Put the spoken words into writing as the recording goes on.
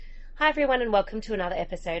Hi everyone and welcome to another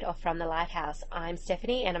episode of From the Lighthouse. I'm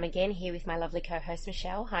Stephanie and I'm again here with my lovely co-host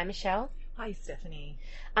Michelle. Hi Michelle. Hi Stephanie.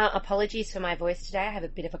 Apologies for my voice today, I have a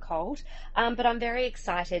bit of a cold, but I'm very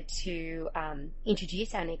excited to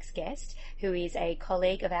introduce our next guest, who is a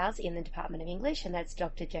colleague of ours in the Department of English, and that's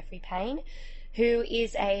Dr. Geoffrey Payne, who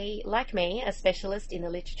is like me, a specialist in the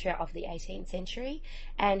literature of the 18th century,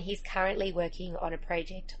 and he's currently working on a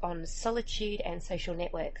project on solitude and social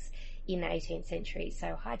networks in the 18th century.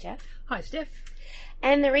 So hi Jeff. Hi Steph.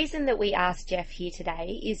 And the reason that we asked Jeff here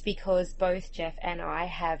today is because both Jeff and I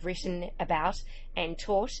have written about and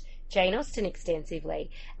taught Jane Austen extensively,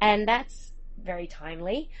 and that's very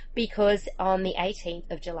timely because on the 18th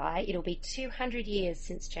of July it'll be 200 years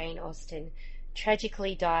since Jane Austen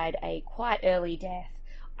tragically died a quite early death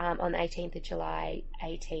on the 18th of July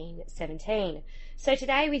 1817. So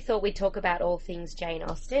today we thought we'd talk about all things Jane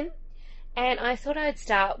Austen, and I thought I'd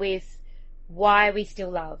start with why we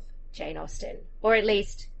still love Jane Austen, or at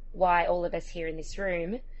least why all of us here in this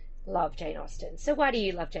room love Jane Austen. So why do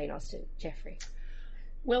you love Jane Austen, Geoffrey?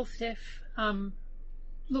 Well, Steph,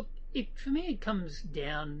 look, for me it comes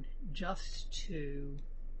down just to,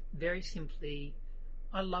 very simply,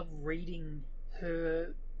 I love reading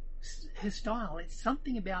her style. It's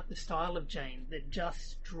something about the style of Jane that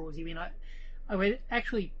just draws you in. I would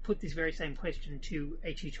actually put this very same question to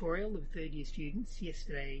a tutorial of third-year students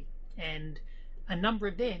yesterday, and a number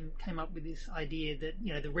of them came up with this idea that,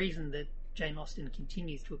 you know, the reason that Jane Austen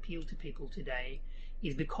continues to appeal to people today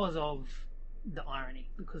is because of the irony,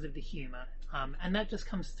 because of the humour, and that just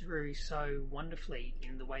comes through so wonderfully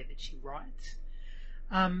in the way that she writes.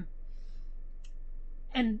 And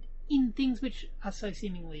in things which are so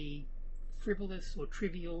seemingly frivolous or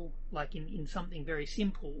trivial, like in something very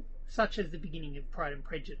simple, such as the beginning of Pride and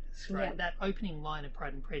Prejudice, right? Yeah. That opening line of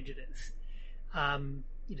Pride and Prejudice.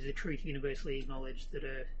 It is a truth universally acknowledged that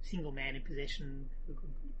a single man in possession of a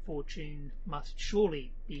good fortune must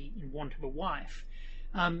surely be in want of a wife,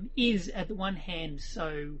 is at the one hand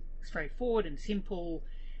so straightforward and simple,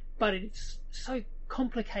 but it's so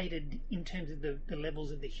complicated in terms of the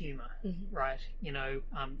levels of the humour, right? You know,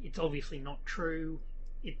 it's obviously not true.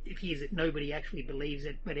 It appears that nobody actually believes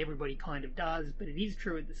it, but everybody kind of does, but it is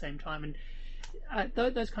true at the same time. And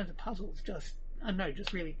those kinds of puzzles just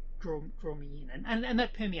really draw me in, and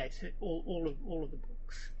that permeates all of the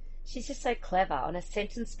books. She's just so clever on a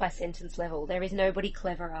sentence by sentence level. There is nobody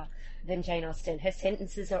cleverer than Jane Austen. Her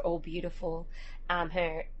sentences are all beautiful.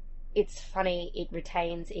 It's funny. It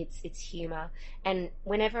retains its humour. And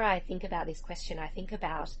whenever I think about this question, I think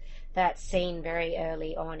about that scene very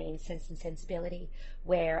early on in Sense and Sensibility,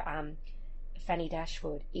 where Fanny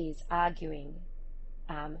Dashwood is arguing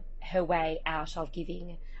her way out of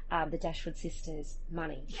giving the Dashwood sisters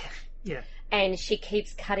money. Yeah. And she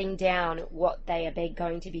keeps cutting down what they are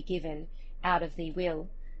going to be given out of the will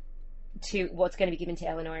to what's going to be given to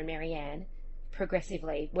Eleanor and Marianne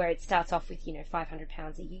progressively, where it starts off with,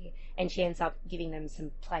 £500 a year, and she ends up giving them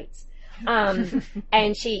some plates. And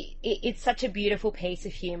it's such a beautiful piece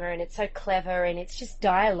of humour, and it's so clever, and it's just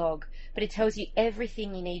dialogue, but it tells you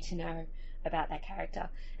everything you need to know about that character.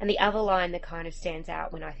 And the other line that kind of stands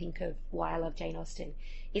out when I think of why I love Jane Austen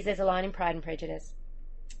is there's a line in Pride and Prejudice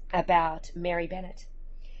about Mary Bennet,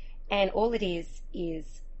 and all it is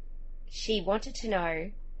she wanted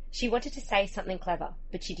to say something clever,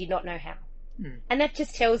 but she did not know how. And that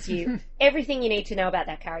just tells you everything you need to know about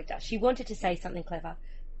that character. She wanted to say something clever,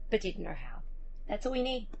 but didn't know how. That's all we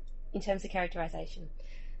need in terms of characterization.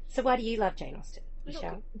 So why do you love Jane Austen,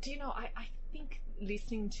 Michelle? Look, do you know, I think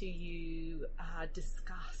listening to you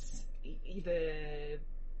discuss the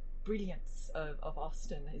brilliance of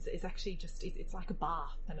Austen is actually just, it's like a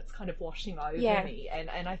bath, and it's kind of washing over me.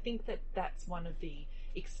 And I think that's one of the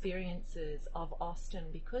experiences of Austen,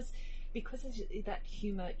 because that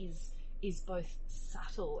humour is both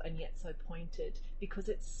subtle and yet so pointed, because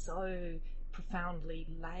it's so profoundly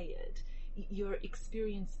layered. Your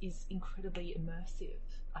experience is incredibly immersive,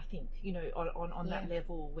 I think, on that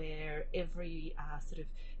level where every sort of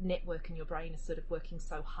network in your brain is sort of working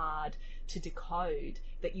so hard to decode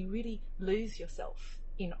that you really lose yourself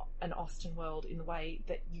in an Austen world in the way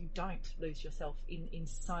that you don't lose yourself in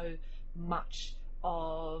so much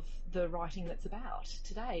of the writing that's about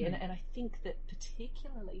today. And I think that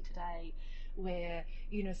particularly today, where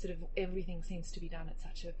sort of everything seems to be done at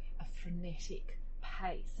such a frenetic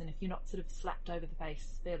pace, and if you're not sort of slapped over the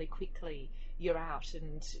face fairly quickly, you're out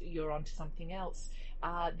and you're onto something else.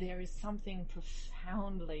 There is something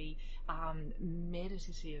profoundly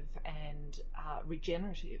meditative and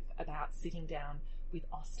regenerative about sitting down with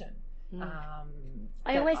Austen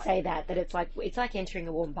I always say that it's like entering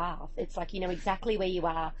a warm bath. It's like, you know exactly where you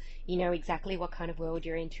are, you know exactly what kind of world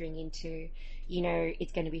you're entering into, you know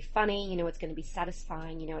it's going to be funny, you know it's going to be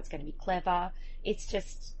satisfying, you know it's going to be clever. It's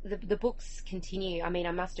just, the books continue. I mean,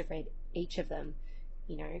 I must have read each of them,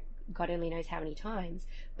 you know, God only knows how many times,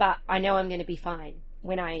 but I know I'm going to be fine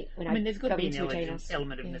when I mean, there's got to go be into an Jane Austen.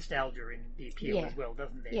 element of nostalgia in the appeal Yeah. as well,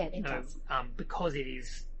 doesn't there? Yeah, it does. Because it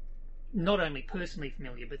is not only personally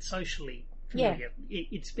familiar, but socially familiar.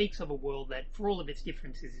 It speaks of a world that, for all of its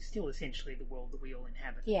differences, is still essentially the world that we all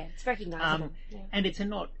inhabit. Yeah, it's recognisable. And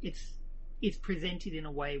it's presented in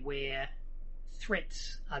a way where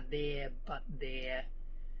threats are there, but they're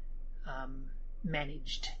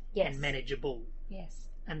managed Yes. and manageable. Yes.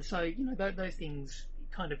 And so, you know, those things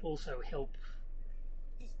kind of also help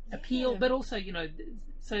appeal, but also, you know,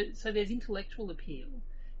 so there's intellectual appeal,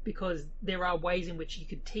 because there are ways in which you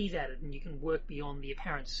could tease at it and you can work beyond the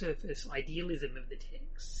apparent surface idealism of the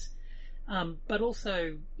texts. But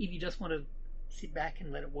also, if you just want to sit back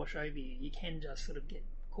and let it wash over you, you can just sort of get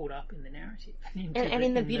caught up in the narrative. And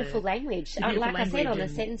in the beautiful language. Like I said, on the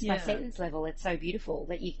and- sentence by sentence level, it's so beautiful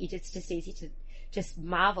that it's just easy to just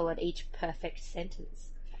marvel at each perfect sentence.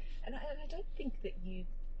 And I don't think that you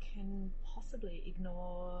can possibly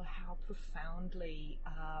ignore how profoundly,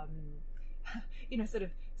 you know, sort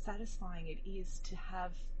of satisfying it is to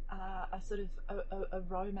have a sort of a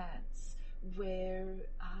romance where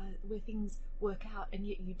things work out, and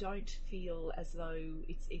yet you don't feel as though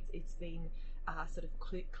it's been sort of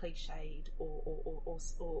cliched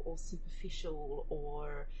or superficial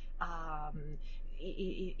or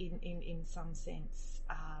in some sense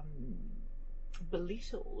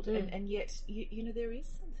belittled, and yet you know there is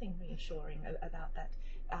something reassuring about that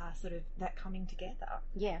sort of that coming together,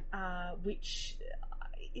 which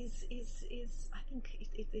is I think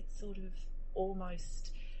it's sort of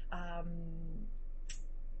almost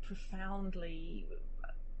profoundly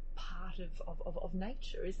part of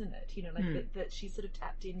nature, isn't it? You know, like that she's sort of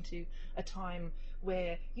tapped into a time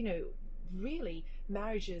where, you know, really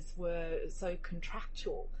marriages were so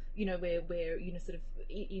contractual, you know, where you know, sort of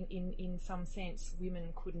in some sense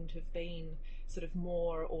women couldn't have been sort of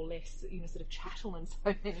more or less, you know, sort of chattel in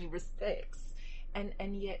so many respects,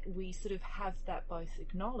 and yet we sort of have that both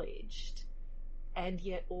acknowledged and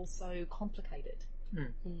yet also complicated,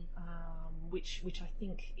 which I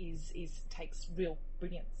think is takes real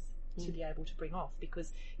brilliance to be able to bring off,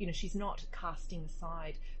 because, you know, she's not casting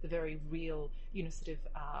aside the very real, you know, sort of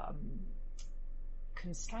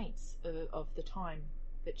constraints of the time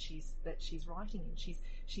that she's writing in.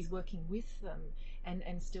 She's working with them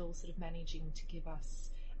and still sort of managing to give us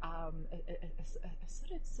a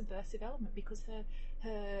sort of subversive element, because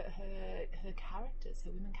her characters,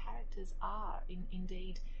 her women characters, are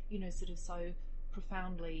indeed, you know, sort of so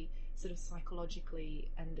profoundly sort of psychologically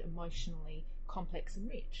and emotionally complex and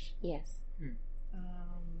rich. Yes.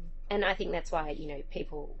 And I think that's why, you know,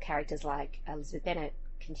 characters like Elizabeth Bennet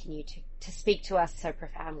continue to speak to us so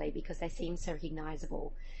profoundly, because they seem so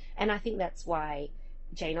recognisable. And I think that's why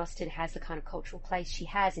Jane Austen has the kind of cultural place she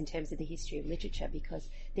has in terms of the history of literature, because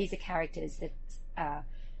these are characters that are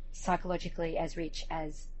psychologically as rich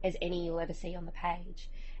as any you'll ever see on the page.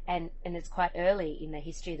 And it's quite early in the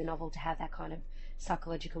history of the novel to have that kind of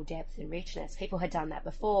psychological depth and richness. People had done that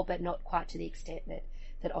before, but not quite to the extent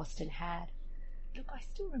that Austen had. Look, I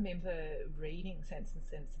still remember reading Sense and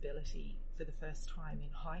Sensibility for the first time in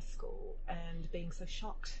high school and being so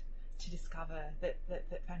shocked to discover that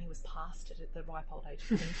Fanny was past it at the ripe old age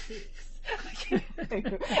of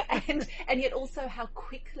 26. and yet also how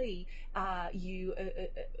quickly I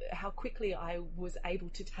was able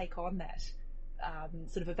to take on that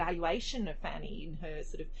sort of evaluation of Fanny in her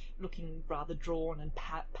sort of looking rather drawn and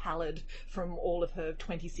pallid from all of her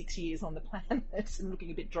 26 years on the planet, and looking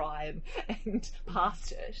a bit dry and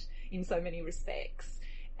past it in so many respects,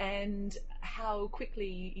 and how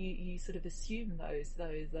quickly you sort of assume those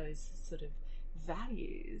sort of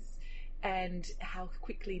values, and how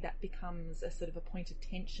quickly that becomes a sort of a point of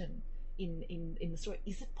tension in the story.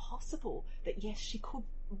 Is it possible that, yes, she could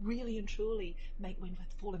really and truly make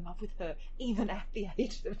Wentworth fall in love with her even at the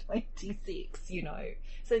age of 26, you know?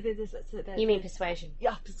 So there's You mean Persuasion?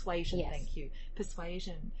 Yeah, Persuasion, yes. Thank you.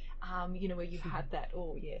 Persuasion, you know, where you had that,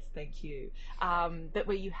 oh yes, thank you, but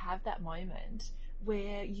where you have that moment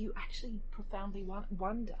where you actually profoundly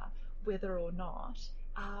wonder whether or not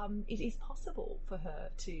it is possible for her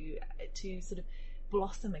to sort of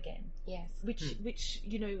blossom again. Yes. Which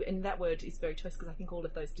you know, and that word is very choice, because I think all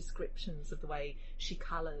of those descriptions of the way she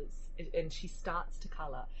colours and she starts to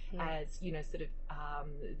colour as, you know, sort of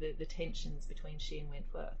the tensions between she and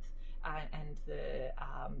Wentworth and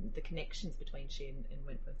the connections between she and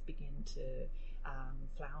Wentworth begin to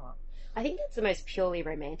flower. I think that's the most purely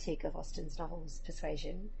romantic of Austen's novels,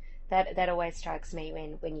 Persuasion. That always strikes me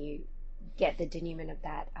when you get the denouement of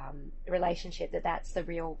that relationship, that's the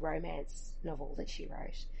real romance novel that she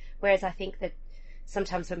wrote. Whereas I think that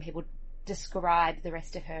sometimes when people describe the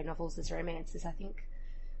rest of her novels as romances, I think,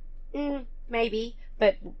 maybe,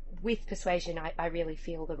 but with Persuasion, I really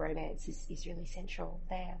feel the romance is really central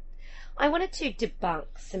there. I wanted to debunk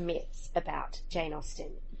some myths about Jane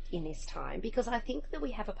Austen in this time, because I think that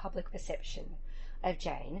we have a public perception of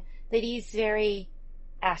Jane that is very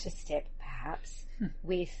out of step, perhaps,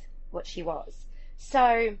 with what she was.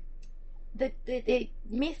 So the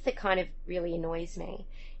myth that kind of really annoys me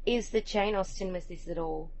is that Jane Austen was this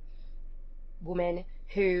little woman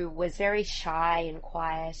who was very shy and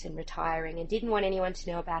quiet and retiring and didn't want anyone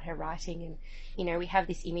to know about her writing. And, you know, we have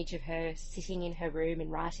this image of her sitting in her room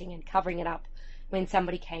and writing and covering it up when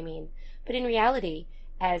somebody came in. But in reality,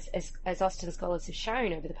 as Austen scholars have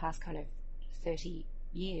shown over the past kind of 30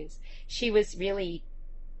 years, she was really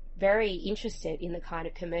very interested in the kind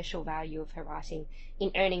of commercial value of her writing,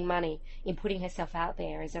 in earning money, in putting herself out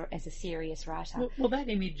there as a serious writer. Well, that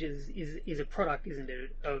image is a product, isn't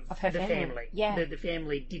it, of her the family. Yeah. The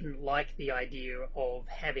family didn't like the idea of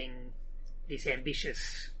having this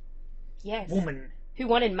ambitious woman who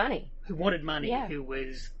wanted money, who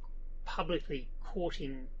was publicly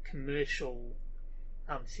courting commercial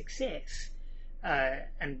success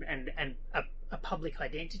and a public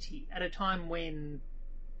identity at a time when,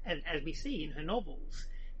 and as we see in her novels,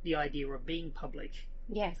 the idea of being public,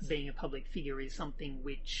 being a public figure, is something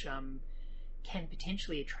which can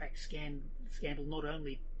potentially attract scandal not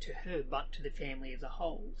only to her but to the family as a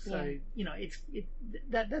whole. So you know,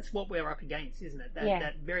 that's what we're up against, isn't it?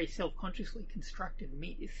 That very self-consciously constructed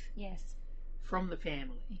myth from the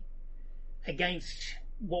family against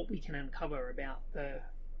what we can uncover about the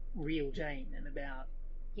real Jane and about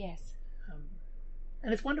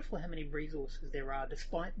and it's wonderful how many resources there are,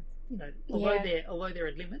 despite, you know, although there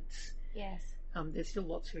are limits. There's still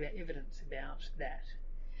lots of evidence about that.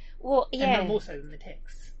 Well, and no more so than the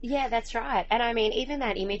texts. Yeah, that's right. And I mean, even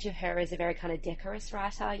that image of her as a very kind of decorous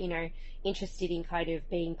writer, you know, interested in kind of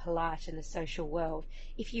being polite in the social world.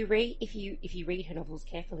 If you read her novels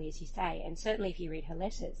carefully, as you say, and certainly if you read her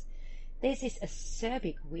letters, there's this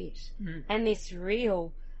acerbic wit and this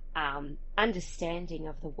real understanding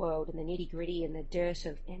of the world and the nitty-gritty and the dirt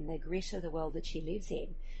and the grit of the world that she lives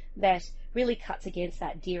in, that really cuts against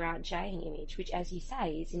that Dear Aunt Jane image, which, as you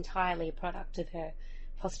say, is entirely a product of her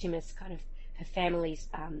posthumous kind of, her family's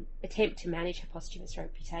attempt to manage her posthumous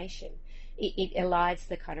reputation. It elides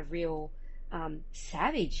the kind of real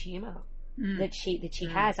savage humour that she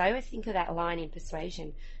has. I always think of that line in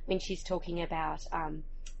Persuasion when she's talking about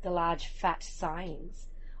the large fat sighings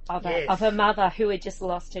of a mother who had just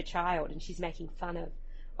lost her child, and she's making fun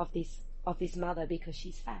of this mother because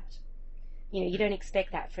she's fat. You know, you don't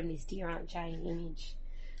expect that from this Dear Aunt Jane image.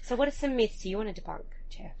 So what are some myths you want to debunk,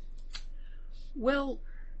 Jeff? Well,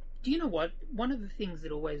 do you know what? One of the things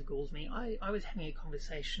that always galls me, I was having a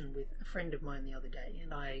conversation with a friend of mine the other day,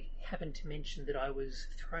 and I happened to mention that I was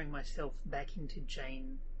throwing myself back into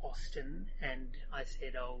Jane Austen, and I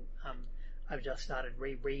said, I've just started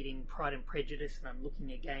rereading Pride and Prejudice, and I'm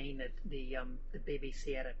looking again at the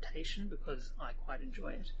BBC adaptation because I quite enjoy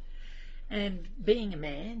it. And being a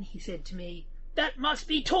man, he said to me, "That must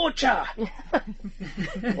be torture!"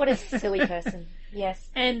 What a silly person. Yes.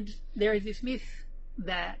 And there is this myth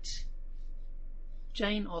that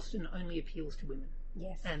Jane Austen only appeals to women.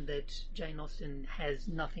 Yes. And that Jane Austen has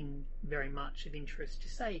nothing very much of interest to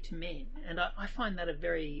say to men. And I find that a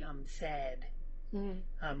very sad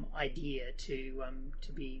idea to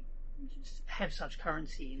have such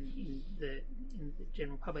currency in the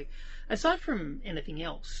general public. Aside from anything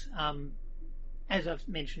else, as I've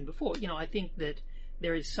mentioned before, you know, I think that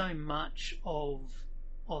there is so much of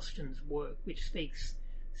Austen's work which speaks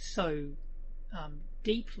so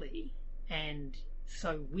deeply and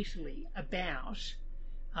so wittily about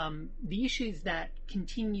the issues that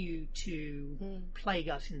continue to plague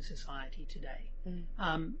us in society today.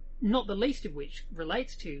 Not the least of which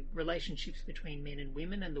relates to relationships between men and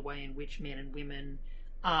women and the way in which men and women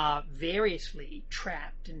are variously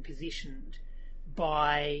trapped and positioned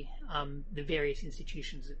by the various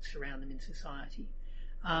institutions that surround them in society.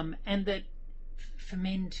 And that for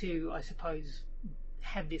men to, I suppose,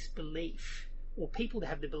 have this belief, or people to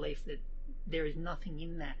have the belief that there is nothing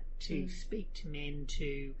in that to speak to men,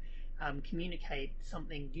 to communicate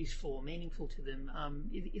something useful or meaningful to them,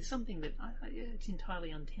 is something that it's entirely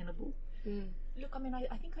untenable. Look, I mean,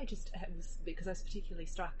 I think I just was, because I was particularly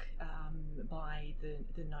struck by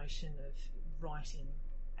the notion of writing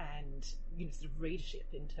and sort of readership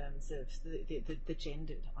in terms of the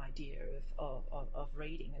gendered idea of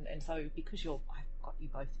reading, and so because I've got you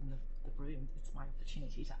both in the room, it's my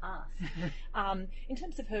opportunity to ask. In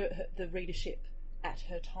terms of the readership at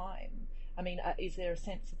her time, I mean, is there a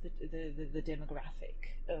sense of the demographic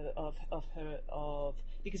of her,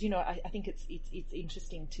 because I think it's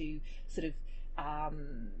interesting to sort of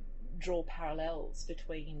draw parallels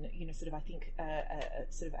between sort of, I think,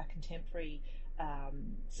 sort of a contemporary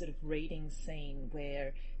sort of reading scene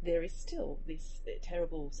where there is still this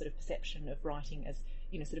terrible sort of perception of writing as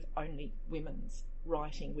sort of only women's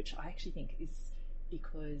writing, which I actually think is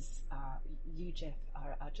because you, Jeff,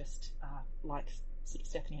 are just like sort of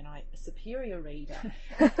Stephanie and I, a superior reader.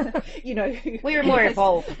 We're more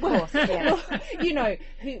evolved, of course. Yeah.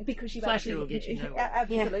 Who, because you've Flashy will get you nowhere.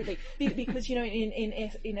 Absolutely. Because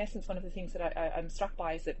in essence, one of the things that I'm struck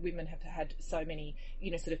by is that women have had so many,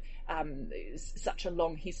 sort of such a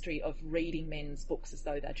long history of reading men's books as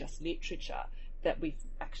though they're just literature, that we've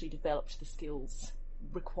actually developed the skills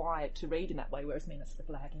required to read in that way, whereas men are sort of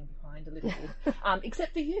lagging behind a little.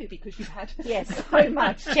 Except for you, because you've had so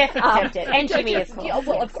much. Jeff accepted, and Jimmy, of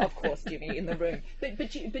course. Of course, Jimmy in the room. But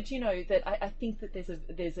that I think that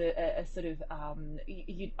there's a sort of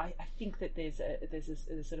I think that there's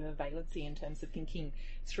a sort of a valency in terms of thinking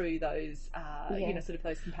through those sort of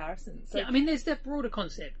those comparisons. So, yeah, I mean, there's that broader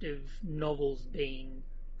concept of novels being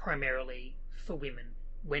primarily for women.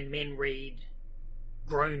 When men read,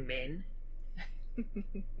 grown men,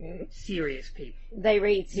 serious people. They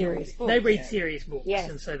read serious books. They read serious books, yes.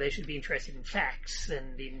 And so they should be interested in facts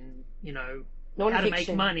and in, Non-fiction. how to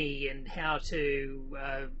make money and how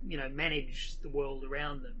to, manage the world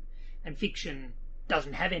around them. And fiction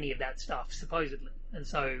doesn't have any of that stuff, supposedly. And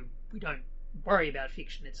so we don't worry about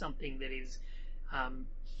fiction. It's something that is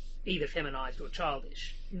either feminized or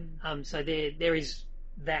childish. So there is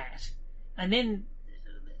that. And then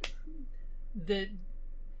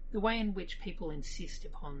the way in which people insist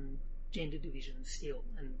upon gender division still,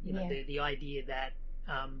 and the idea that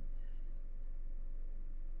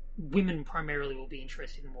women primarily will be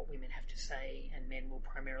interested in what women have to say, and men will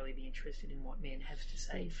primarily be interested in what men have to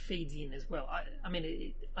say, feeds in as well.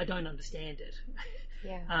 I don't understand it.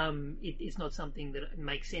 Yeah. It's not something that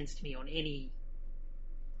makes sense to me on any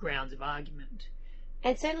grounds of argument.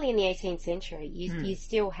 And certainly in the 18th century, you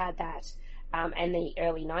still had that, and the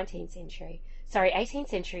early 19th century. 18th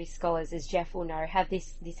century scholars, as Jeff will know, have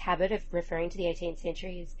this habit of referring to the 18th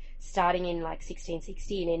century as starting in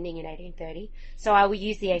 1660 and ending in 1830. So I will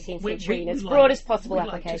use the 18th century in its broadest possible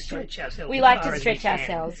application. We like to stretch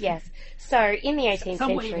ourselves, yes. So in the 18th some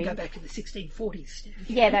century... Some even go back to the 1640s.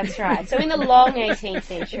 Yeah, that's right. So in the long 18th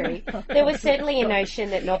century, there was certainly a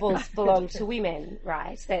notion that novels belonged to women,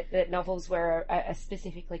 right? That novels were a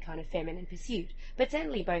specifically kind of feminine pursuit. But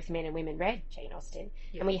certainly both men and women read Jane Austen.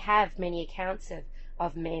 Yeah. And we have many accounts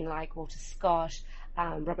of men like Walter Scott,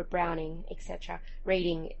 Robert Browning, etc.,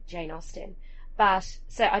 reading Jane Austen. But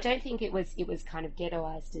so I don't think it was kind of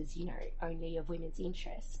ghettoized as only of women's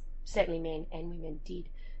interests. Certainly men and women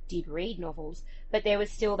did read novels, but there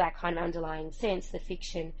was still that kind of underlying sense that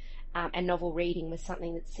fiction and novel reading was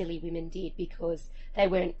something that silly women did because they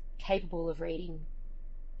weren't capable of reading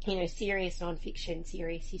serious non-fiction,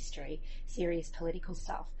 serious history, serious political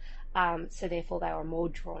stuff. So therefore they were more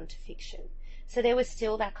drawn to fiction. So there was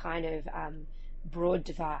still that kind of broad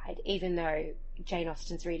divide, even though Jane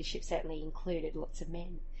Austen's readership certainly included lots of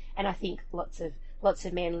men, and I think lots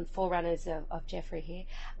of men, forerunners of Geoffrey here,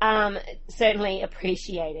 certainly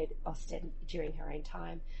appreciated Austen during her own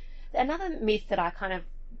time. Another myth that I kind of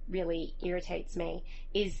really irritates me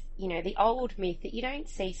is, the old myth that you don't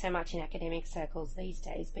see so much in academic circles these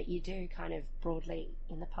days, but you do kind of broadly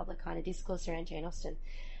in the public kind of discourse around Jane Austen,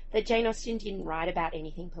 that Jane Austen didn't write about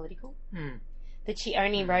anything political. That she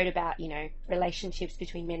only wrote about, relationships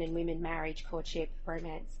between men and women, marriage, courtship,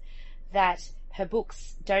 romance. That her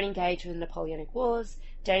books don't engage with the Napoleonic Wars,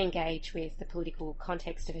 don't engage with the political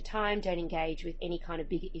context of her time, don't engage with any kind of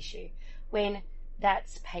bigger issue. When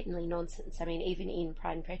that's patently nonsense. I mean, even in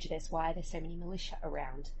Pride and Prejudice, why are there so many militia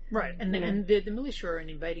around? Right, and the militia are an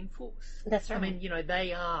invading force. That's right. I mean,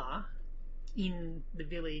 they are in the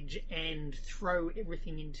village and throw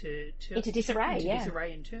everything into disarray,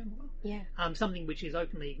 disarray and turmoil. Yeah. Something which is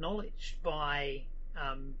openly acknowledged by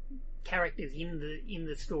characters in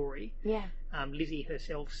the story. Yeah. Lizzie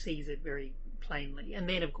herself sees it very plainly, and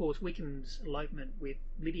then of course Wickham's elopement with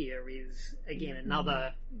Lydia is again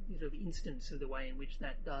another sort of instance of the way in which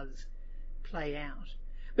that does play out.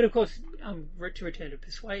 But of course, to return to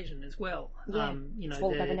Persuasion as well, Yeah. It's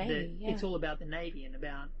all about the Navy, yeah. It's all about the Navy and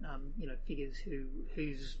about figures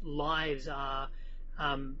whose lives are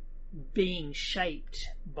being shaped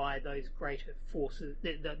by those greater forces.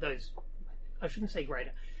 Those, I shouldn't say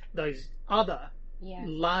greater, those other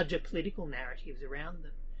larger political narratives around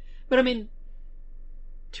them. But I mean,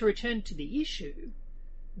 to return to the issue,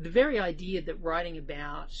 the very idea that writing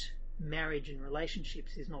about marriage and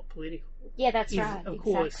relationships is not political that's is, right. of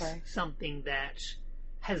course, something that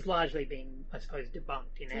has largely been, I suppose,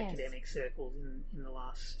 debunked in academic circles in the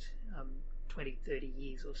last 20, 30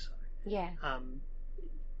 years or so. Yeah.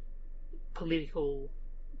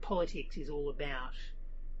 Politics is all about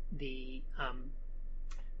the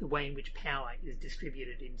way in which power is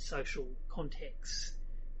distributed in social contexts,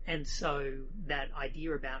 and so that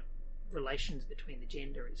idea about relations between the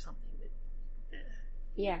gender is something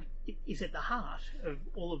that is at the heart of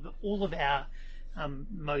all of our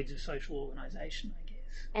modes of social organisation, I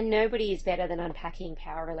guess. And nobody is better than unpacking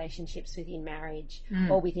power relationships within marriage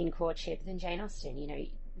or within courtship than Jane Austen. You know,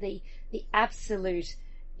 the absolute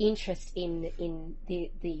interest in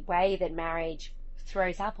the way that marriage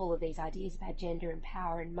throws up all of these ideas about gender and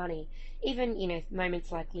power and money. Even, you know,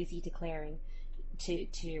 moments like Lizzie declaring to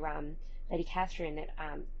Lady Catherine that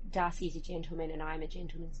Darcy is a gentleman and I'm a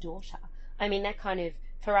gentleman's daughter. I mean, that kind of,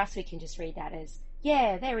 for us, we can just read that as,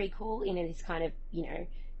 they're equal in this kind of, you know,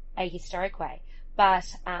 ahistoric way.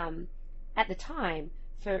 But at the time,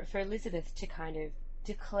 for Elizabeth to kind of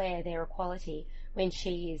declare their equality when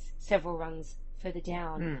she is several rungs further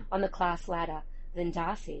down on the class ladder than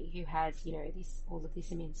Darcy, who has, you know, all of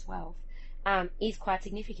this immense wealth, is quite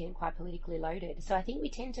significant, quite politically loaded. So I think we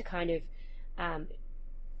tend to kind of,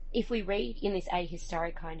 if we read in this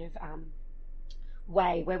ahistoric kind of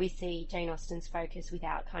way where we see Jane Austen's focus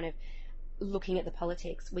without kind of looking at the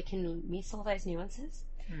politics, we can miss all those nuances.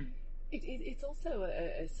 It's also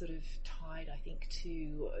a sort of tied, I think,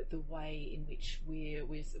 to the way in which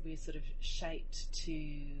we're sort of shaped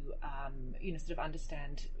to sort of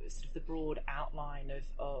understand sort of the broad outline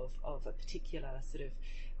of a particular sort of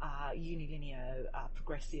unilinear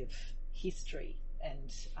progressive history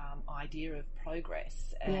and idea of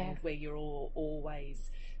progress, and where you're always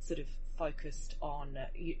sort of focused on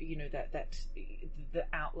that the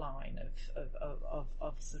outline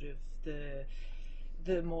of sort of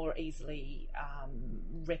the more easily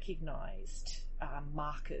recognised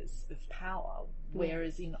markers of power,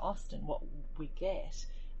 whereas in Austen what we get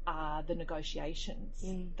are the negotiations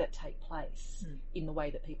that take place in the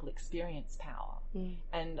way that people experience power.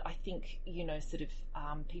 And I think, you know, sort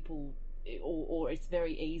of people, or it's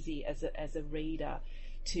very easy as a reader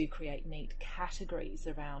to create neat categories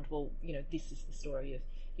around, well, you know, this is the story of,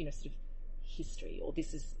 you know, sort of history, or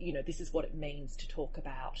this is what it means to talk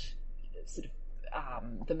about sort of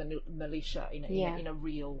the militia in a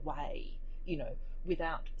real way, you know,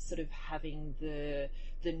 without sort of having the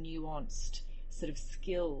nuanced sort of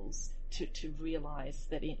skills to realise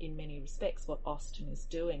that in many respects what Austen is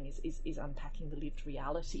doing is unpacking the lived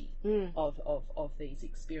reality of these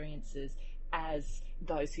experiences, as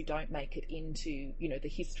those who don't make it into, you know, the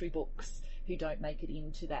history books, who don't make it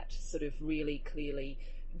into that sort of really clearly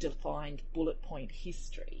defined bullet point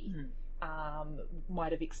history,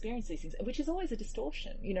 might have experienced these things, which is always a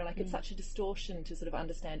distortion, you know, like it's such a distortion to sort of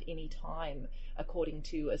understand any time according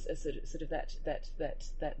to a sort of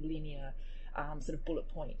that linear sort of bullet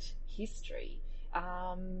point history,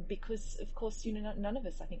 because of course, you know, none of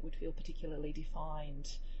us, I think, would feel particularly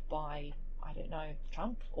defined by, I don't know,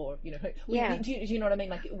 Trump, or, you know, do you know what I mean?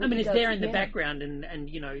 Like, I mean, it's there in the background, and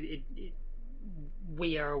you know,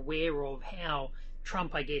 we are aware of how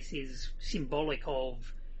Trump, I guess, is symbolic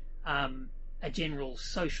of a general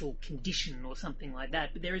social condition or something like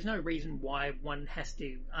that, but there is no reason why one has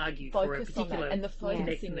to argue for a particular on that. And the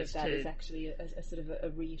focusing of that is actually a sort of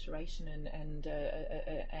a reiteration and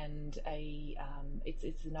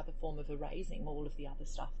it's another form of erasing all of the other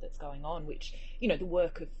stuff that's going on, which, you know, the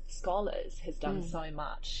work of scholars has done so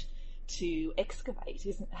much to excavate,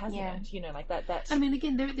 hasn't it? You know, like that. I mean,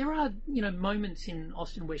 again, there are, you know, moments in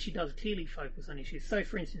Austen where she does clearly focus on issues. So,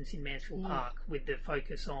 for instance, in Mansfield Park, with the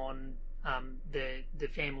focus on the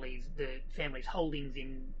families' holdings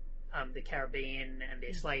in the Caribbean and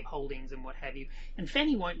their slave holdings and what have you. And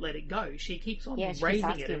Fanny won't let it go. She keeps on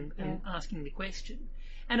raising it and asking the question.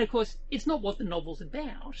 And of course, it's not what the novel's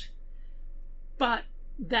about, but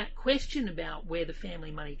that question about where the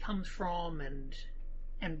family money comes from and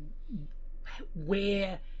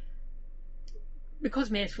where,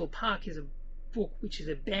 because Mansfield Park is a book which is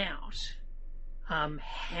about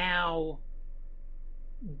how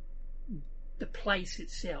the place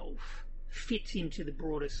itself fits into the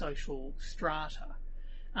broader social strata.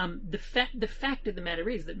 The fact of the matter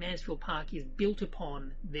is that Mansfield Park is built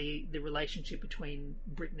upon the relationship between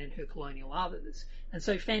Britain and her colonial others, and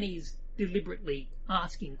so Fanny's deliberately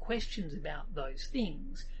asking questions about those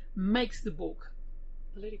things makes the book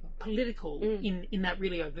political in that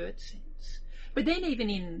really overt sense. But then even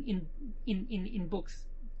in books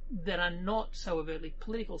that are not so overtly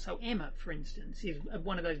political, so Emma, for instance, is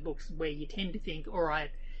one of those books where you tend to think, all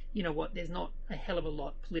right, you know what, there's not a hell of a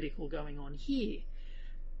lot political going on here.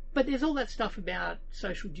 But there's all that stuff about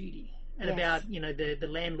social duty and about, you know, the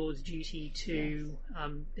landlord's duty to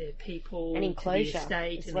their people, and enclosure, to the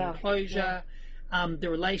estate, and well. enclosure, the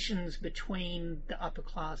relations between the upper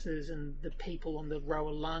classes and the people on the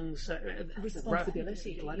lower lungs.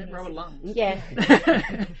 Responsibility. Lower lungs.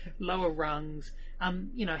 Yeah. Lower rungs.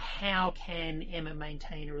 You know, how can Emma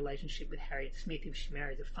maintain a relationship with Harriet Smith if she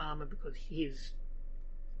marries a farmer because he's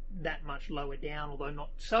that much lower down, although not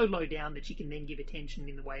so low down that she can then give attention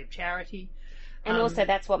in the way of charity. And also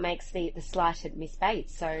that's what makes the slighted Miss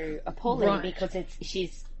Bates so appalling, because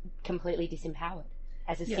she's completely disempowered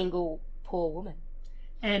as a single poor woman.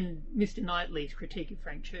 And Mr. Knightley's critique of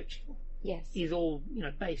Frank Churchill is all, you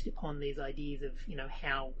know, based upon these ideas of, you know,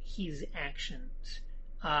 how his actions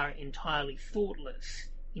are entirely thoughtless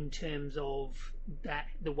in terms of that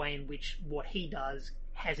the way in which what he does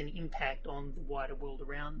has an impact on the wider world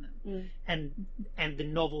around them. And the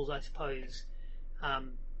novels, I suppose,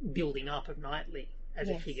 building up of Knightley as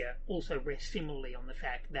a figure also rests similarly on the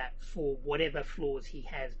fact that for whatever flaws he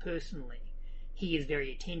has personally, he is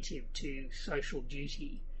very attentive to social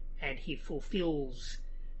duty, and he fulfills,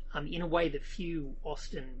 in a way that few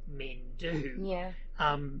Austen men do,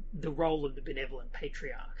 the role of the benevolent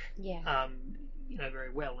patriarch. You know,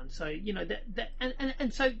 very well. And so, you know,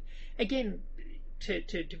 and so again,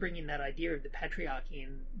 to bring in that idea of the patriarchy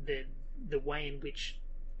and the way in which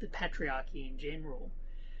the patriarchy in general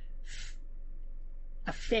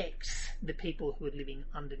affects the people who are living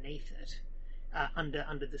underneath it,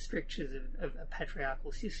 under the strictures of a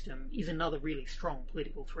patriarchal system, is another really strong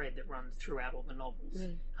political thread that runs throughout all the novels.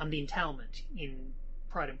 The entailment in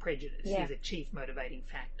Pride and Prejudice is a chief motivating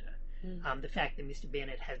factor. The fact that Mr.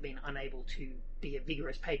 Bennet has been unable to be a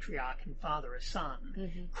vigorous patriarch and father a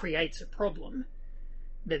son creates a problem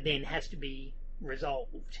that then has to be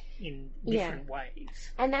resolved in different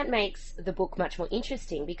ways. And that makes the book much more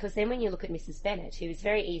interesting, because then when you look at Mrs. Bennet, who is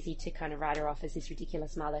very easy to kind of write her off as this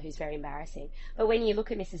ridiculous mother who's very embarrassing, but when you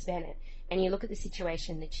look at Mrs. Bennet and you look at the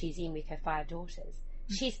situation that she's in with her 5 daughters,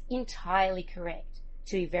 she's entirely correct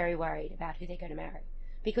to be very worried about who they're going to marry,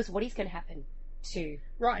 because what is going to happen to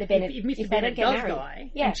the Bennet if Mr. Bennet does die,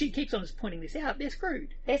 and she keeps on pointing this out, they're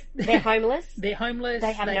screwed. They're homeless. They're homeless.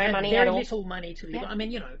 They have no money very at all. little money to live on. I mean,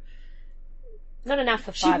 you know, not enough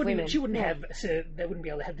for 5 women. She wouldn't have. They wouldn't be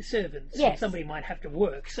able to have the servants. Yes. Somebody might have to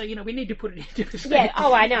work. So, you know, we need to put it into perspective. Yeah.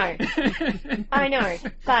 Oh, I know. I know.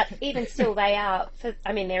 But even still, they are.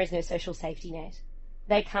 There is no social safety net.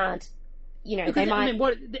 They can't. You know, because, they might. I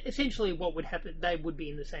mean, essentially, what would happen? They would be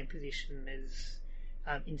in the same position as,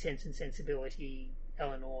 in Sense and Sensibility,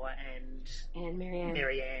 Eleanor and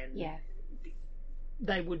Marianne. Yeah.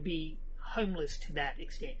 They would be homeless to that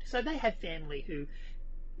extent. So they have family who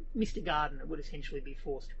Mr. Gardiner would essentially be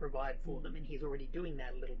forced to provide for them, and he's already doing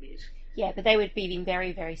that a little bit. Yeah, but they would be in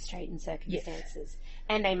very, very straitened circumstances. Yes.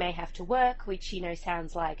 And they may have to work, which, you know,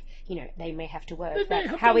 sounds like, you know, they may have to work. But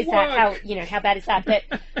how is that? How bad is that? But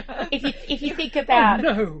if you think about...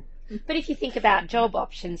 Oh, no. But if you think about job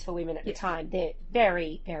options for women at the time, they're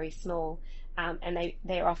very, very small. And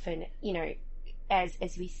they're often, you know,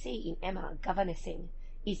 as we see in Emma, governessing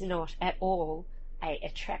is not at all a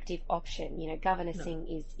attractive option. You know,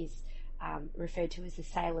 governessing is referred to as the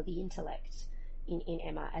sale of the intellect in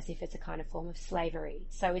Emma, as if it's a kind of form of slavery.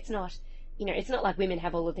 So it's not, you know, it's not like women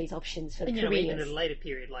have all of these options for careers. You know, even at a later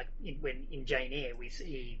period, like when in Jane Eyre, we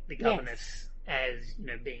see the governess as, you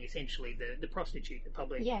know, being essentially the prostitute, the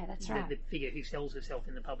public, that's right, the figure who sells herself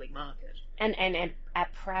in the public market, and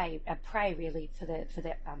at prey really for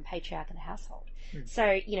the patriarch of the household.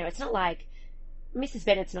 So, you know, it's not like Mrs.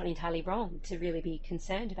 Bennet's not entirely wrong to really be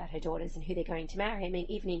concerned about her daughters and who they're going to marry. I mean,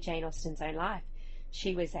 even in Jane Austen's own life,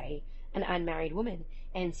 she was an unmarried woman,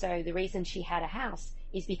 and so the reason she had a house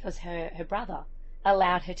is because her brother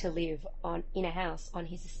allowed her to live in a house on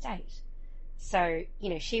his estate. So, you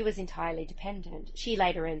know, she was entirely dependent. She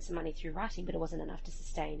later earned some money through writing, but it wasn't enough to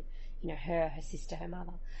sustain, you know, her sister, her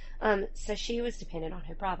mother. So she was dependent on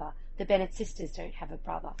her brother. The Bennet sisters don't have a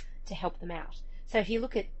brother to help them out. So if you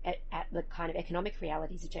look at the kind of economic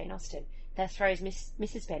realities of Jane Austen, that throws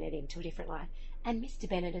Mrs. Bennet into a different light. and Mr.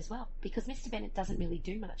 Bennet as well, because Mr. Bennet doesn't really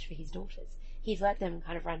do much for his daughters. He's let them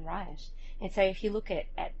kind of run riot. And so if you look at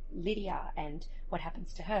Lydia and what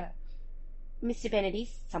happens to her, Mr. Bennet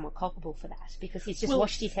is somewhat culpable for that, because he's just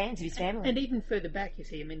washed his hands of his family. And even further back, you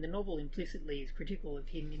see, I mean, the novel implicitly is critical of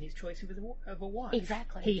him in his choice of a wife.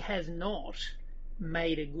 Exactly. He has not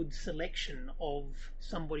made a good selection of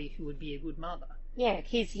somebody who would be a good mother. Yeah,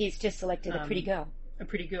 he's just selected a pretty girl. A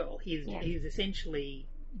pretty girl. He's essentially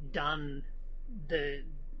done the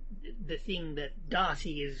thing that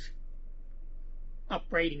Darcy is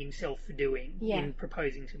upbraiding himself for doing in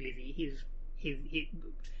proposing to Lizzie.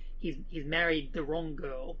 He's married the wrong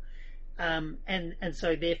girl, and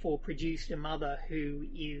so therefore produced a mother who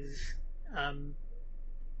is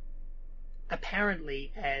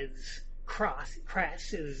apparently as crass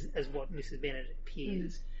as what Mrs. Bennet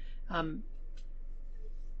appears. I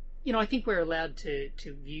think we're allowed to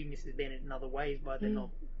view Mrs. Bennet in other ways by the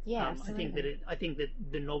novel. Yeah, I think that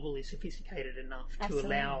the novel is sophisticated enough to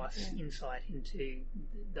allow us insight into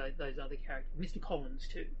those other characters. Mr. Collins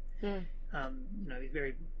too. He's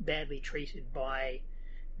very badly treated by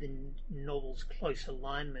the novel's close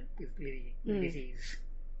alignment with Lizzie's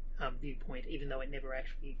viewpoint, even though it never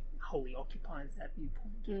actually wholly occupies that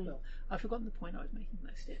viewpoint as well. I've forgotten the point I was making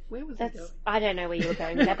though, Steph. Where was it going? I don't know where you were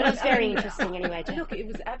going with that, but it was very interesting anyway. Look, it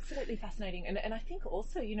was absolutely fascinating, and I think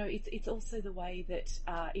also, it's also the way that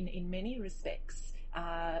in many respects,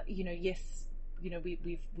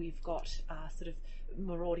 we've got sort of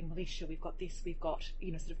marauding militia, we've got this, we've got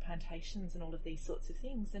sort of plantations and all of these sorts of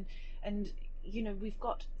things, and we've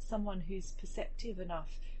got someone who's perceptive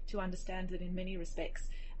enough to understand that in many respects,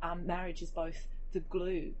 marriage is both the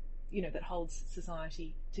glue that holds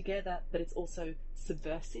society together, but it's also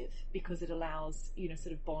subversive because it allows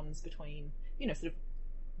sort of bonds between sort of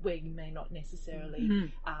where you may not necessarily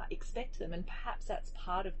expect them, and perhaps that's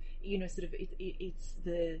part of sort of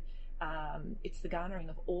it's the garnering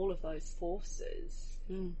of all of those forces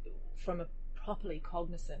from a properly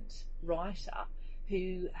cognizant writer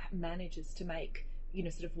who manages to make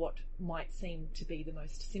sort of what might seem to be the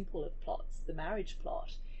most simple of plots, the marriage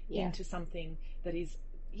plot, into something that is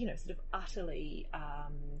sort of utterly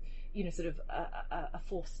sort of a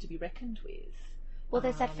force to be reckoned with. Well,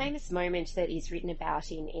 there's that famous moment that is written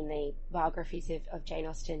about in the biographies of Jane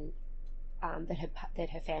Austen that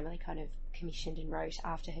her family kind of commissioned and wrote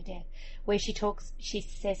after her death, where she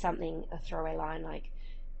says something, a throwaway line like,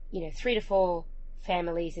 3 to 4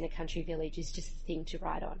 families in a country village is just the thing to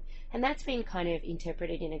write on. And that's been kind of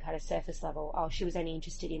interpreted in a kind of surface level. Oh, she was only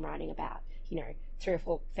interested in writing about, 3 or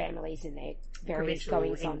 4 families in their various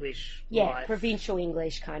goings on. English life. Provincial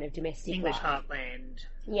English kind of domestic English life. heartland.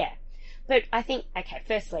 Yeah. But I think,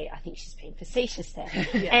 firstly, I think she's being facetious there.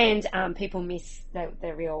 And people miss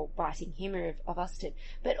the real biting humour of Austen.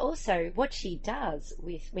 But also, what she does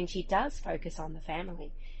when she does focus on the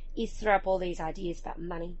family is throw up all these ideas about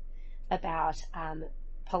money, about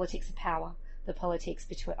politics of power, the politics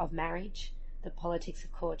of marriage, the politics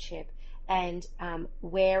of courtship, and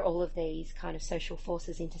where all of these kind of social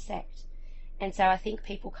forces intersect. And so I think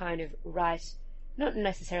people kind of not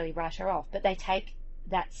necessarily write her off, but they take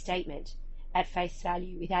that statement at face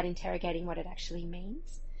value without interrogating what it actually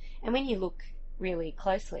means. And when you look really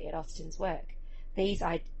closely at Austen's work, these,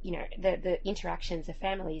 the interactions of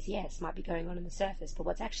families, yes, might be going on the surface, but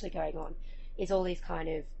what's actually going on is all these kind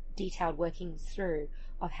of detailed workings through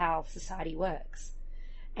of how society works.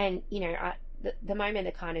 And, the moment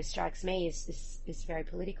that kind of strikes me is very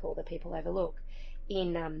political that people overlook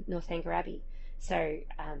in Northanger Abbey. So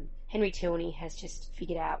Henry Tilney has just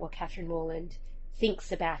figured out what Catherine Morland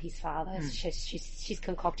thinks about his father. She's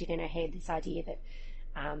concocted in her head this idea that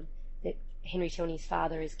Henry Tilney's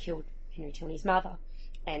father has killed Henry Tilney's mother,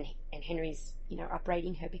 and Henry's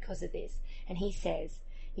upbraiding her because of this. And he says,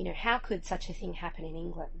 how could such a thing happen in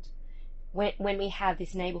England when we have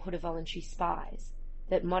this neighbourhood of voluntary spies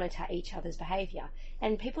that monitor each other's behaviour?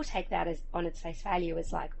 And people take that as on its face value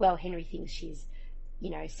as like, well, Henry thinks she's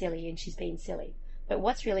silly and she's been silly. But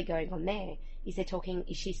what's really going on there is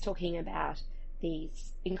she's talking about the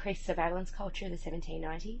increased surveillance culture of the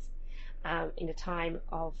 1790s in a time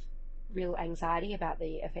of real anxiety about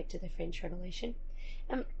the effect of the French Revolution.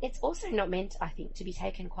 It's also not meant, I think, to be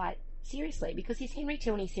taken quite seriously, because is Henry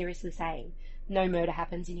Tilney seriously saying no murder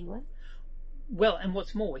happens in England? Well, and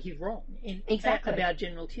what's more, he's wrong exactly about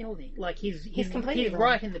General Tilney. Like he's completely wrong.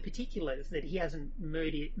 Right in the particulars that he hasn't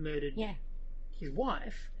murdered his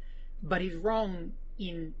wife, but he's wrong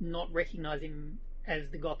in not recognising him as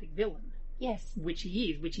the Gothic villain. Yes, which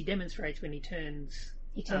he demonstrates when he turns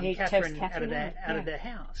Catherine out of the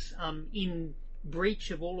house in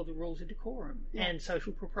breach of all of the rules of decorum and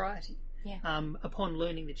social propriety. Yeah. upon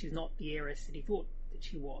learning that she's not the heiress that he thought that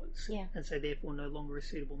she was, Yeah. and so therefore no longer a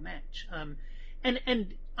suitable match.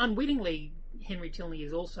 And unwittingly, Henry Tilney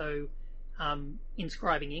is also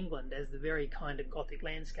inscribing England as the very kind of Gothic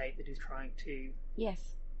landscape that he's trying to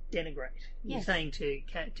Yes. denigrate. He's Yes. saying to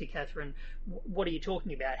Catherine, "What are you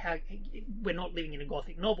talking about? How we're not living in a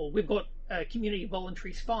Gothic novel. We've got a community of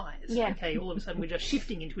voluntary spies. Yeah. Okay, all of a sudden we're just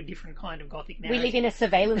shifting into a different kind of Gothic We narrative. live in a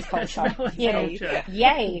surveillance culture. Surveillance Yeah. culture.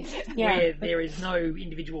 Yay. Yeah. Where there is no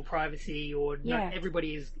individual privacy, or Yeah.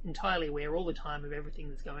 everybody is entirely aware all the time of everything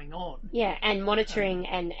that's going on. Yeah, and monitoring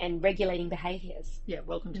and regulating behaviours. Yeah,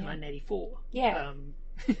 welcome to Yeah. 1984. Yeah.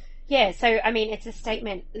 Yeah, so, I mean, it's a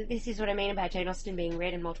statement. This is what I mean about Jane Austen being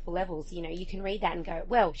read on multiple levels. You know, you can read that and go,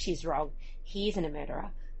 well, she's wrong. He isn't a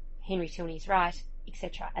murderer. Henry Tilney's right,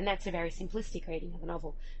 etc. And that's a very simplistic reading of the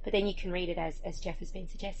novel. But then you can read it, as Jeff has been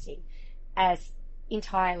suggesting, as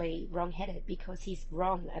entirely wrong-headed, because he's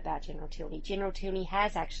wrong about General Tilney. General Tilney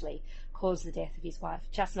has actually caused the death of his wife,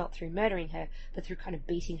 just not through murdering her, but through kind of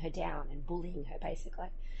beating her down and bullying her, basically,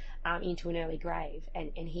 into an early grave.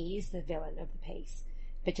 And he is the villain of the piece,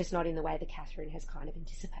 but just not in the way that Catherine has kind of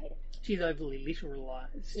anticipated. She's overly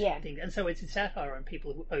literalised. Yeah. I think. And so it's a satire on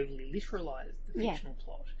people who overly literalise the Yeah. fictional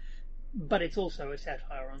plot. But it's also a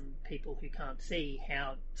satire on people who can't see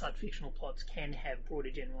how such fictional plots can have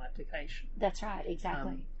broader general application. That's right,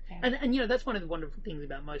 exactly. Yeah. And you know, that's one of the wonderful things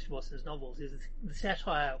about most of Austen's novels, is the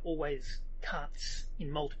satire always cuts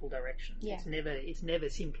in multiple directions. Yeah. It's never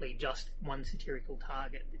simply just one satirical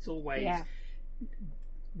target. It's always Yeah.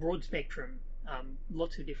 broad spectrum,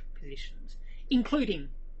 lots of different positions, including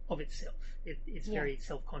of itself. It's Yeah. very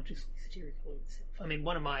self-consciously satirical of itself. I mean,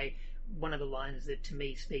 one of the lines that to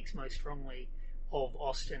me speaks most strongly of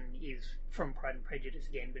Austen is from Pride and Prejudice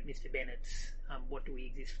again, but Mr. Bennet's "What do we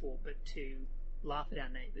exist for but to laugh at our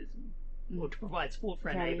neighbours, or to provide sport for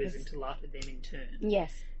our neighbours and to laugh at them in turn."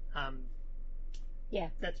 Yes. Yeah.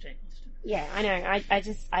 That's Jane Austen. Yeah, I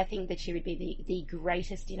know. I think that she would be the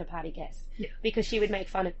greatest dinner party guest. Yeah. Because she would make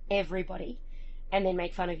fun of everybody, and then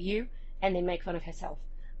make fun of you, and then make fun of herself.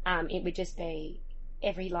 It would just be,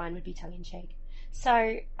 every line would be tongue in cheek.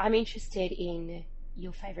 So I'm interested in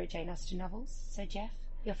your favourite Jane Austen novels. So Jeff,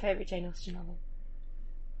 your favourite Jane Austen novel?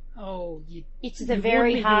 Oh, It's a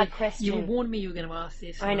very hard question. You warned me you were going to ask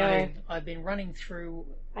this. I and know. I've been running through.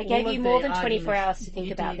 I gave all you of more the than 24 arguments. hours to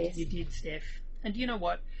think about this. You did, Steph. And you know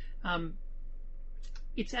what?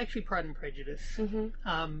 It's actually Pride and Prejudice.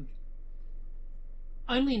 Mm-hmm.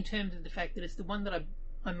 Only in terms of the fact that it's the one that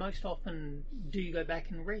I most often do go back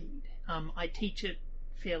and read. I teach it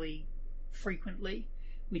fairly frequently,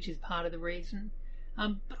 which is part of the reason.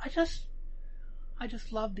 But I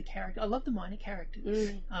just love the character. I love the minor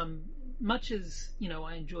characters. Much as, you know,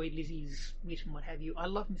 I enjoyed Lizzie's wit and what have you, I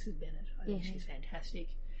love Mrs. Bennet. I think she's fantastic.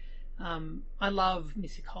 I love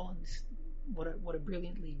Mr. Collins. What a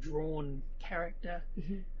brilliantly drawn character.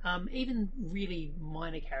 Even really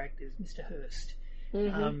minor characters, Mr. Hurst.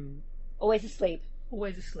 Always asleep.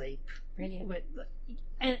 Always asleep. Brilliant.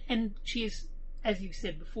 And she is, as you've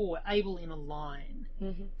said before, able in a line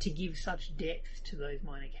to give such depth to those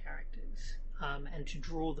minor characters, and to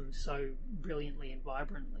draw them so brilliantly and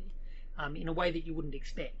vibrantly, in a way that you wouldn't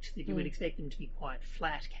expect. That you would expect them to be quite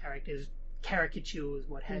flat characters, caricatures,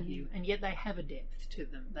 what have you, and yet they have a depth to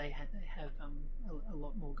them. They have a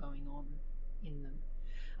lot more going on in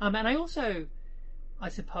them. And I also, I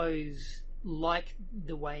suppose, like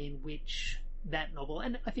the way in which that novel,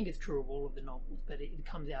 and I think it's true of all of the novels, but it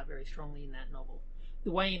comes out very strongly in that novel,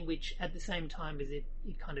 the way in which, at the same time as it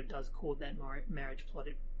kind of does court that marriage plot,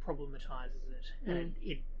 it problematizes it, and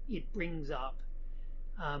it brings up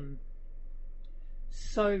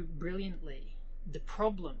so brilliantly the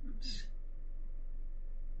problems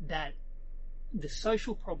that the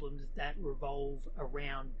social problems that revolve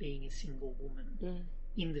around being a single woman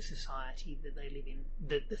in the society that they live in,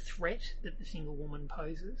 the threat that the single woman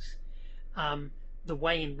poses, the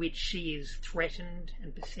way in which she is threatened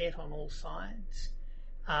and beset on all sides,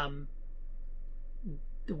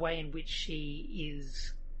 the way in which she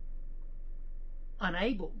is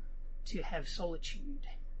unable to have solitude.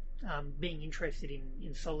 Being interested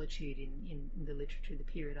in solitude in the literature of the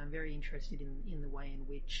period, I'm very interested in the way in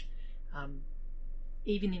which,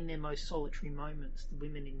 even in their most solitary moments, the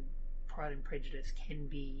women in Pride and Prejudice can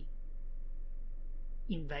be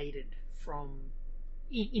invaded from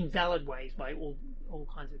in valid ways by all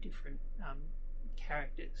kinds of different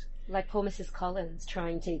characters. Like poor Mrs. Collins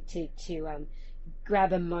trying to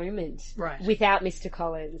grab a moment Right. without Mr.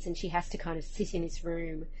 Collins, and she has to kind of sit in this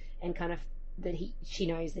room and kind of she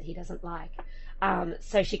knows that he doesn't like.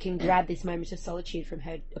 so she can grab this moment of solitude from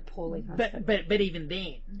her appalling husband. But even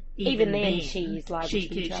then, she is liable to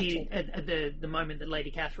be interrupted. At the moment that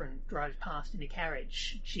Lady Catherine drives past in a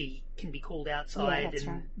carriage, she can be called outside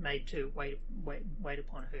and made to wait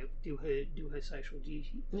upon her, do her social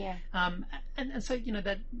duty. Yeah. And so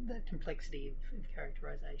that complexity of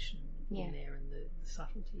characterisation in there, and the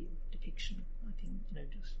subtlety of depiction, I think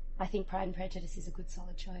just. I think Pride and Prejudice is a good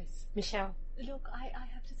solid choice. Michelle? Look, I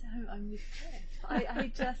have to say I'm with Jeff.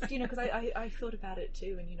 I just, because I thought about it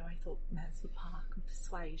too, and, I thought Mansfield Park and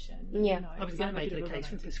Persuasion. Yeah. I was going to make the case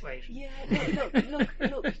for Persuasion. Yeah,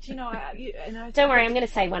 look, Don't worry, I'm going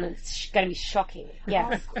to say one that's going to be shocking.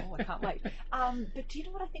 Yeah. Oh, I can't wait. But do you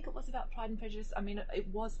know what I think it was about Pride and Prejudice? I mean, it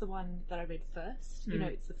was the one that I read first.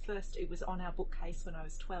 It's the first, it was on our bookcase when I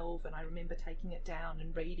was 12, and I remember taking it down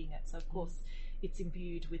and reading it. So, of course, it's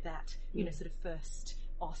imbued with that, sort of first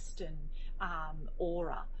Austen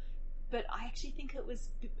aura. But I actually think it was,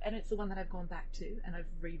 and it's the one that I've gone back to and I've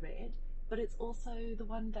reread, but it's also the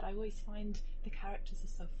one that I always find the characters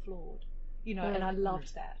are so flawed, and I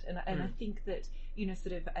loved that. And I think that,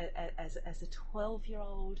 sort of as a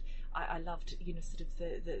 12-year-old, I loved, sort of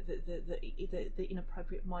the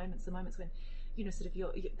inappropriate moments, the moments when, sort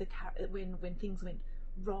of when things went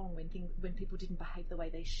wrong, when people didn't behave the way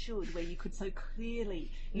they should, where you could so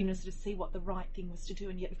clearly sort of see what the right thing was to do,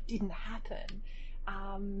 and yet it didn't happen.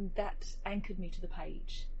 That anchored me to the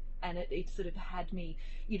page, and it sort of had me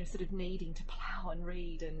sort of needing to plough and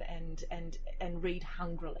read and read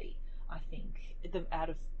hungrily. I think out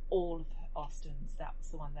of all of Austen's, that was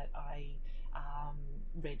the one that I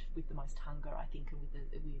read with the most hunger, I think, and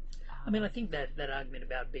I mean, I think that argument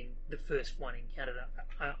about being the first one in Canada,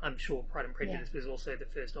 I'm sure Pride and Prejudice was also the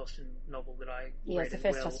first Austen novel that I read it's the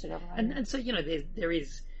as first well. Austen novel. And so there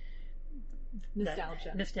is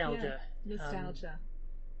nostalgia. Nostalgia.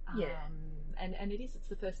 And it's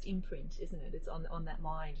the first imprint, isn't it? It's on that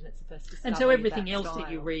mind, and it's the first discovery. And so everything that else style.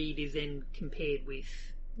 that you read is then compared with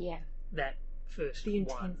that first the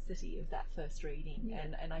one. intensity of that first reading,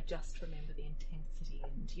 and I just remember the intensity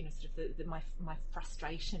and sort of my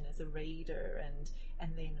frustration as a reader,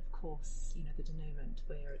 and then of course the denouement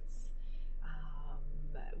where it's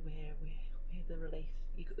where the relief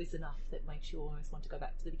is enough that makes you almost want to go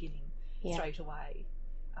back to the beginning straight away.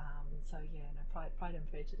 Pride and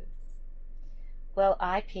Prejudice. Well,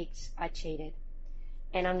 I cheated,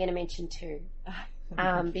 and I'm going to mention two.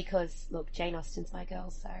 Because look, Jane Austen's my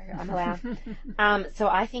girl, so I'm allowed. So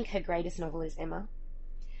I think her greatest novel is Emma.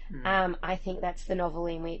 I think that's the novel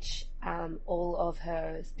in which all of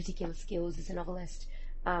her particular skills as a novelist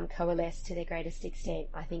coalesce to their greatest extent.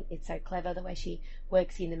 I think it's so clever the way she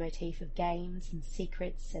works in the motif of games and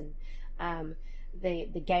secrets, and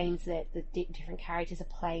the games that the different characters are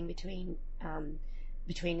playing between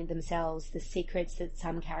themselves, the secrets that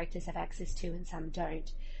some characters have access to and some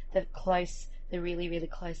don't, the really, really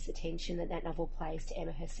close attention that novel plays to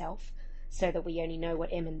Emma herself, so that we only know what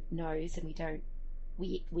Emma knows, and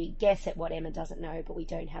we guess at what Emma doesn't know, but we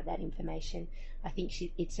don't have that information. I think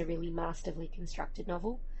it's a really masterfully constructed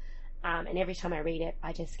novel, and every time I read it,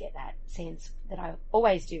 I just get that sense that I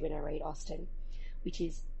always do when I read Austen, which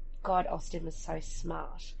is, God, Austen was so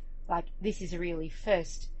smart. Like, this is a really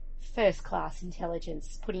first class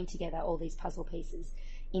intelligence putting together all these puzzle pieces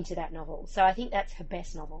into that novel. So I think that's her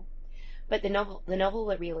best novel. But the novel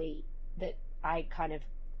that I kind of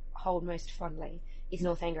hold most fondly is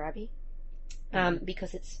Northanger Abbey,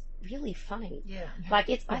 because it's really funny. Yeah. Like,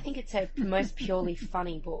 I think it's her most purely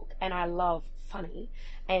funny book, and I love funny,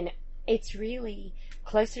 and it's really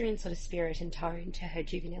closer in sort of spirit and tone to her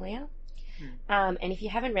Juvenilia. And if you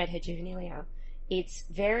haven't read her Juvenilia, it's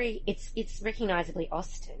recognisably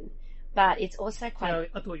Austen, but it's also quite. No,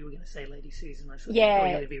 I thought you were going to say Lady Susan. I thought you were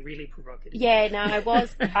going to be really provocative. Yeah, no, I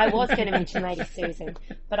was going to mention Lady Susan,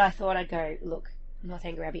 but I thought I'd go, look,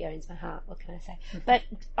 Northanger Abbey owns my heart. What can I say? But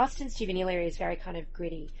Austen's Juvenilia is very kind of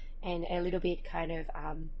gritty and a little bit kind of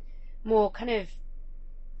more kind of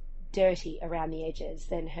dirty around the edges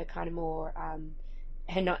than her kind of more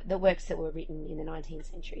the works that were written in the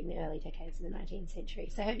 19th century, in the early decades of the 19th century.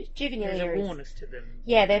 So her Juvenilia There's a rawness to them.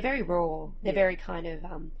 Yeah, they're very raw. They're very kind of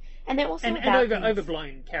and they're also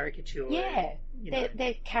overblown caricature. Yeah,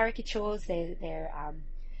 they're caricatures. They're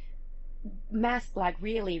like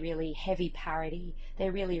really, really heavy parody.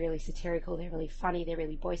 They're really, really satirical. They're really funny. They're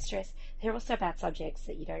really boisterous. They're also about subjects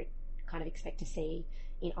that you don't kind of expect to see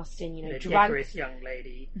in Austen. Decorous young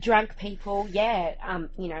lady, drunk people. Yeah,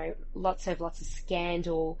 lots of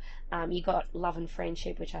scandal. You got Love and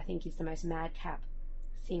Friendship, which I think is the most madcap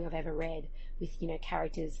thing I've ever read, with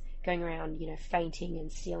characters going around fainting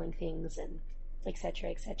and stealing things, and etc.,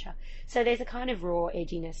 etc. So there's a kind of raw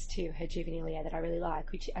edginess to her juvenilia that I really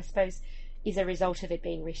like, which I suppose is a result of it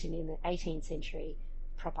being written in the 18th century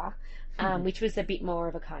proper, which was a bit more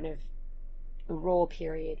of a kind of raw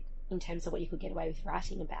period in terms of what you could get away with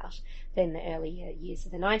writing about than the earlier years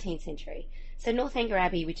of the 19th century. So Northanger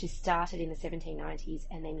Abbey, which is started in the 1790s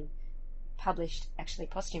and then published actually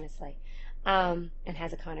posthumously, and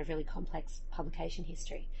has a kind of really complex publication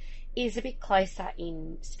history, is a bit closer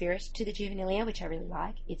in spirit to the juvenilia, which I really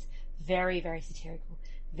like. It's very, very satirical,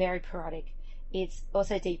 very parodic. It's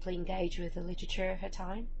also deeply engaged with the literature of her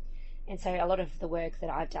time. And so a lot of the work that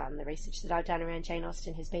I've done, the research that I've done around Jane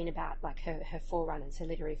Austen has been about like her forerunners, her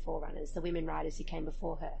literary forerunners, the women writers who came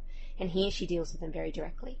before her. And here she deals with them very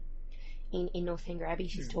directly. In Northanger Abbey,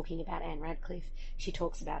 she's talking about Anne Radcliffe. She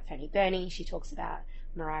talks about Fanny Burney. She talks about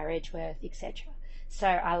Maria Edgeworth, etc. So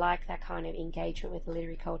I like that kind of engagement with the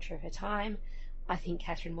literary culture of her time. I think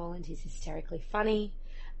Catherine Morland is hysterically funny.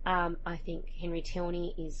 I think Henry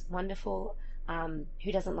Tilney is wonderful.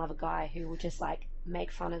 Who doesn't love a guy who will just like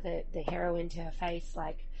make fun of the heroine to her face,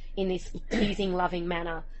 like in this teasing, loving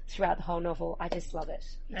manner throughout the whole novel? I just love it.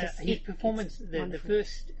 His performance, the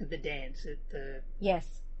first, the dance at the yes,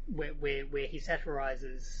 where he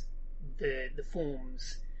satirises the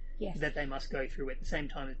forms yes, that they must go through at the same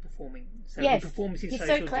time as performing. So yes, he performs his he's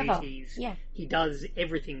social so clever. duties. Yeah, he does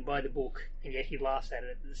everything by the book, and yet he laughs at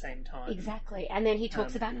it at the same time. exactly. And then he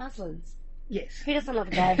talks about muslins. Yes. Who doesn't love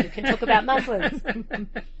a guy who can talk about muslins?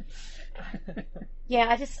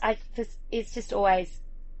 Yeah, it's just always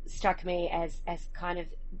struck me as kind of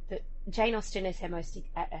Jane Austen is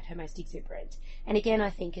at her most exuberant. And again, I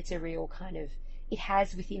think it's a real kind of, it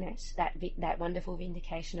has within it that wonderful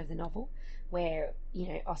vindication of the novel, where, you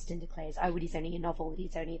know, Austen declares, "Oh, it is only a novel, it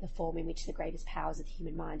is only the form in which the greatest powers of the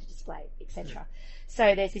human mind are displayed," etc.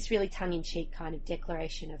 So there's this really tongue-in-cheek kind of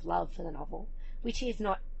declaration of love for the novel, which is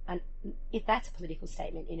not, if that's a political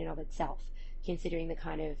statement in and of itself, considering the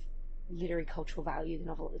kind of literary cultural value of the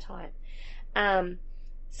novel at the time.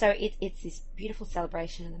 So it's this beautiful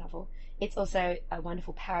celebration of the novel. It's also a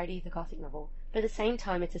wonderful parody of the Gothic novel, but at the same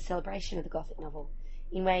time it's a celebration of the Gothic novel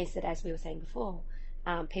in ways that, as we were saying before,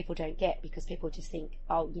 people don't get, because people just think,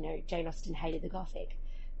 oh, you know, Jane Austen hated the Gothic.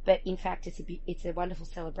 But in fact, it's a wonderful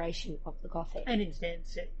celebration of the Gothic. And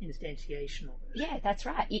instantiation of it. Yeah, that's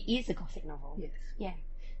right. It is a Gothic novel. Yes. Yeah.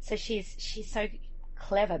 So she's so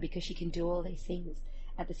clever because she can do all these things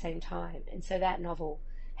at the same time. And so that novel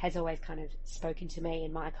has always kind of spoken to me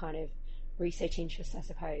in my kind of research interest, I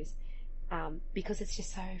suppose, because it's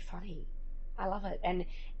just so funny. I love it. And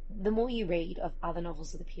the more you read of other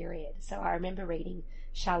novels of the period, so I remember reading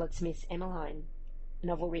Charlotte Smith's Emmeline, a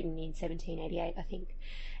novel written in 1788, I think,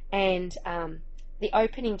 and the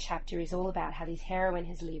opening chapter is all about how this heroine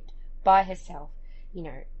has lived by herself, you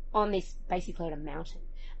know, on this, basically on a mountain,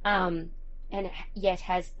 and yet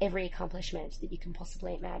has every accomplishment that you can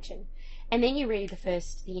possibly imagine. And then you read the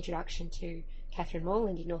introduction to Catherine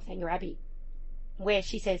Morland in Northanger Abbey, where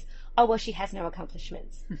she says, oh, well, she has no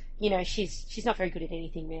accomplishments. You know, she's not very good at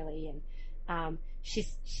anything really, and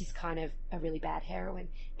she's kind of a really bad heroine.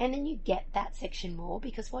 And then you get that section more,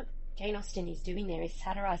 because what Jane Austen is doing there is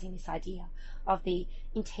satirising this idea of the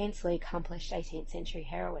intensely accomplished 18th century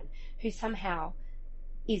heroine who somehow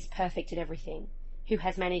is perfect at everything, who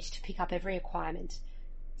has managed to pick up every acquirement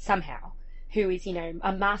somehow, who is, you know,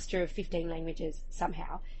 a master of 15 languages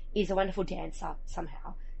somehow, is a wonderful dancer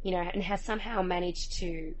somehow, you know, and has somehow managed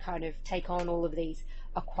to kind of take on all of these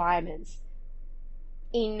acquirements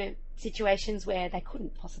in situations where they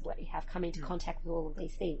couldn't possibly have come into contact with all of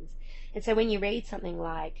these things. And so when you read something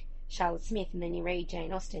like Charlotte Smith and then you read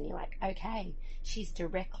Jane Austen, you're like, okay, she's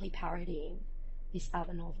directly parodying this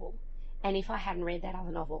other novel. And if I hadn't read that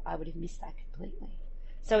other novel, I would have missed that completely.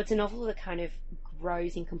 So it's a novel that kind of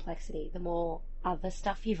grows in complexity the more other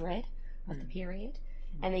stuff you've read of the period.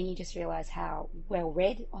 And then you just realise how well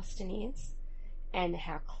read Austen is and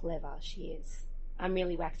how clever she is. I'm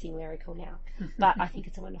really waxing lyrical now, but I think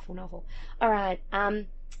it's a wonderful novel. All right,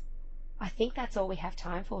 I think that's all we have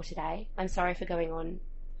time for today. I'm sorry for going on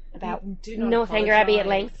about Northanger Abbey at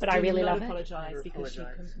length, but I really love it. Apologise because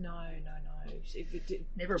no.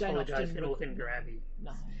 Never apologise for Northanger Abbey.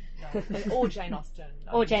 No. Or Jane Austen.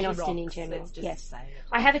 Or Jane Austen in general. Yes. Say it.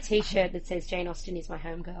 I have a T-shirt that says Jane Austen is my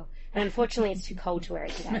homegirl, and unfortunately it's too cold to wear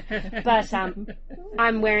it today. But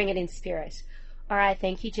I'm wearing it in spirit. All right,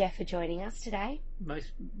 thank you, Jeff, for joining us today.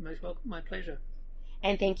 Most welcome. My pleasure.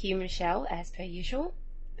 And thank you, Michelle, as per usual.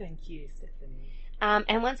 Thank you, Stephanie.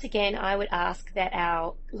 And once again, I would ask that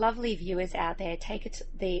our lovely viewers out there take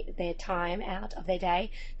their time out of their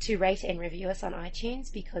day to rate and review us on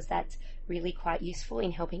iTunes, because that's really quite useful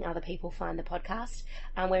in helping other people find the podcast.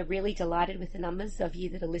 We're really delighted with the numbers of you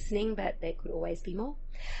that are listening, but there could always be more.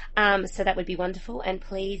 So that would be wonderful. And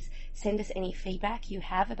please send us any feedback you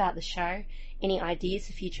have about the show, any ideas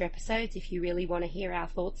for future episodes. If you really want to hear our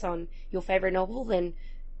thoughts on your favourite novel, then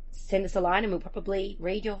send us a line and we'll probably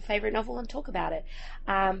read your favourite novel and talk about it.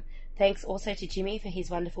 Thanks also to Jimmy for his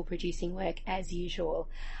wonderful producing work as usual.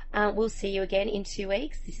 We'll see you again in 2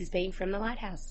 weeks. This has been From the Lighthouse.